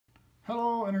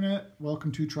Hello Internet,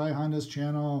 welcome to Try Honda's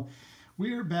channel.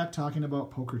 We are back talking about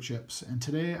poker chips, and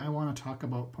today I want to talk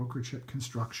about poker chip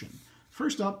construction.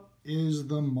 First up is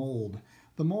the mold.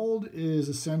 The mold is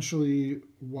essentially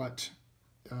what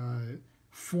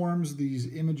forms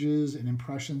these images and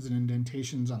impressions and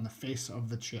indentations on the face of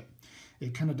the chip.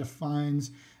 It kind of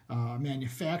defines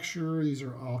manufacturer. These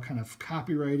are all kind of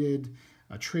copyrighted,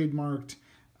 trademarked.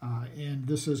 And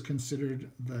this is considered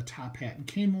the top hat and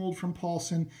cane mold from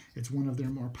Paulson. It's one of their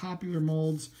more popular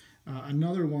molds.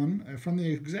 Another one from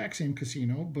the exact same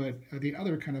casino, but the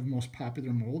other kind of most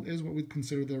popular mold is what we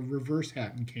consider the reverse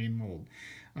hat and cane mold.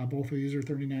 Both of these are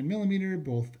 39 millimeter,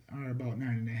 both are about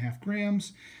 9.5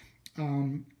 grams.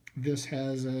 This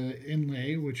has an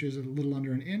inlay, which is a little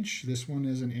under an inch. This one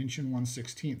is an inch and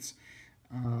 1/16.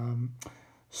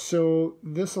 So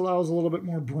this allows a little bit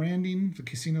more branding. The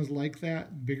casinos like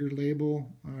that, bigger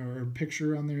label or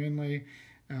picture on their inlay.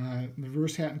 The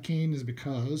reverse hat and cane is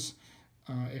because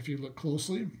if you look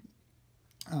closely,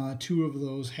 two of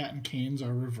those hat and canes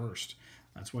are reversed.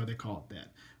 That's why they call it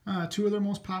that. Two of their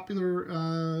most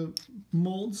popular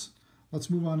molds. Let's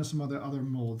move on to some other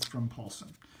molds from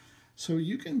Paulson. So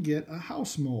you can get a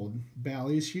house mold.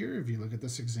 Bally's here, if you look at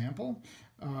this example,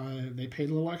 they paid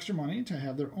a little extra money to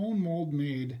have their own mold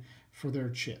made for their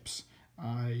chips.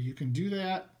 You can do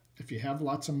that if you have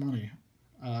lots of money.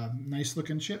 Nice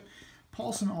looking chip.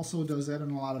 Paulson also does that in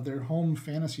a lot of their home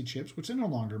fantasy chips, which they no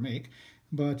longer make,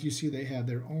 but you see they have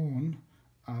their own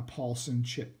Paulson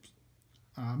chip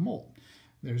mold.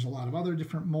 There's a lot of other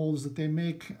different molds that they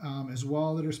make as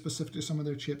well that are specific to some of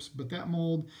their chips, but that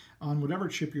mold on whatever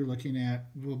chip you're looking at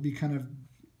will be kind of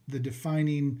the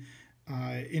defining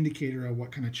indicator of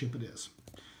what kind of chip it is.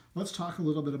 Let's talk a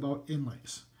little bit about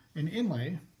inlays. An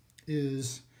inlay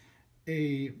is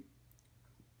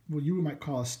what you might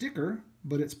call a sticker,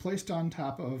 but it's placed on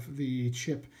top of the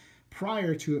chip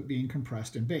prior to it being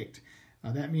compressed and baked.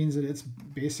 That means that it's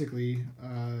basically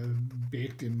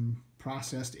baked and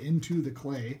processed into the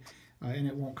clay, and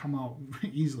it won't come out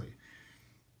easily.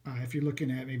 If you're looking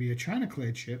at maybe a China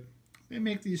clay chip, they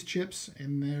make these chips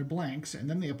and they're blanks, and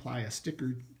then they apply a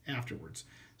sticker afterwards.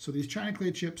 So these China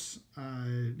clay chips,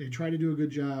 they try to do a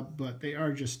good job, but they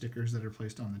are just stickers that are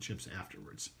placed on the chips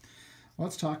afterwards.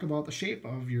 Let's talk about the shape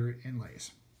of your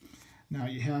inlays. Now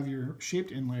you have your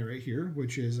shaped inlay right here,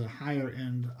 which is a higher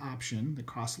end option that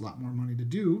costs a lot more money to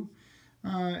do.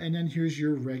 And then here's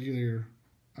your regular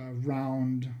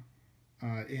round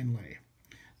inlay.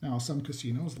 Now some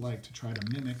casinos like to try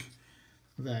to mimic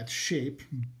that shape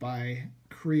by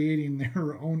creating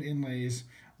their own inlays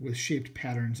with shaped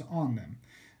patterns on them.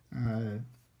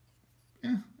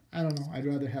 I don't know. I'd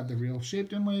rather have the real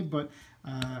shaped inlay, but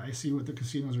I see what the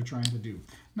casinos are trying to do.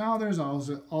 Now there's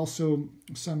also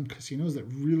some casinos that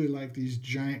really like these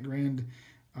giant grand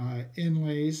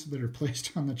inlays that are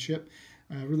placed on the chip.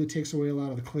 It really takes away a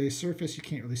lot of the clay surface. You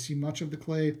can't really see much of the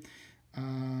clay,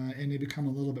 and they become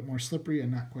a little bit more slippery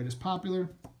and not quite as popular.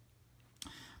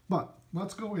 But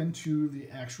let's go into the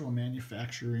actual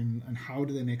manufacturing and how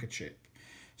do they make a chip.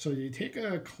 So you take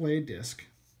a clay disc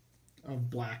of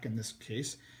black in this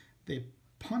case, they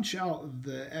punch out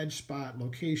the edge spot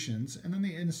locations, and then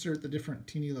they insert the different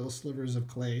teeny little slivers of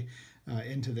clay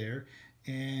into there,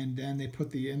 and then they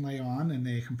put the inlay on and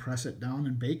they compress it down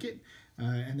and bake it,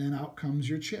 and then out comes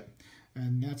your chip.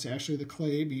 And that's actually the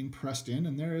clay being pressed in,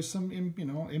 and there is some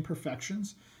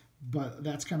imperfections, but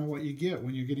that's kind of what you get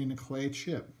when you're getting a clay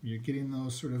chip. You're getting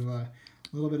those sort of a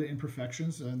little bit of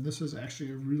imperfections, and this is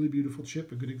actually a really beautiful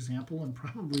chip, a good example, and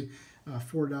probably a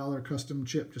 $4 custom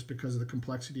chip just because of the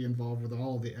complexity involved with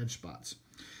all of the edge spots.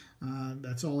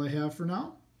 That's all I have for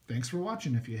now. Thanks for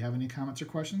watching. If you have any comments or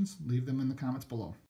questions, leave them in the comments below.